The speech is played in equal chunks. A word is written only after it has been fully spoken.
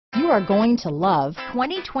are going to love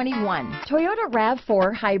 2021 Toyota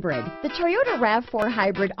RAV4 Hybrid. The Toyota RAV4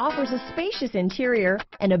 Hybrid offers a spacious interior,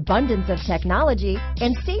 an abundance of technology,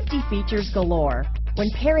 and safety features galore. When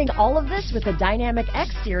pairing all of this with a dynamic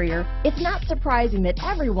exterior, it's not surprising that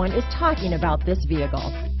everyone is talking about this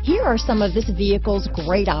vehicle. Here are some of this vehicle's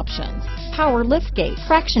great options: power liftgate,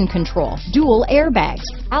 traction control, dual airbags,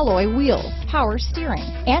 alloy wheels, power steering,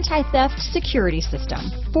 anti-theft security system,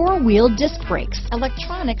 four-wheel disc brakes,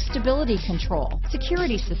 electronic stability control,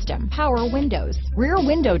 security system, power windows, rear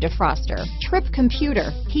window defroster, trip computer,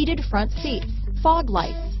 heated front seats, fog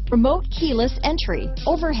lights, remote keyless entry,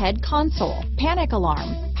 overhead console, panic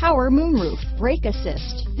alarm, power moonroof, brake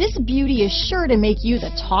assist. This beauty is sure to make you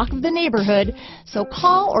the talk of the neighborhood, so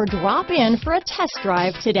call or drop in for a test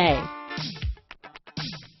drive today.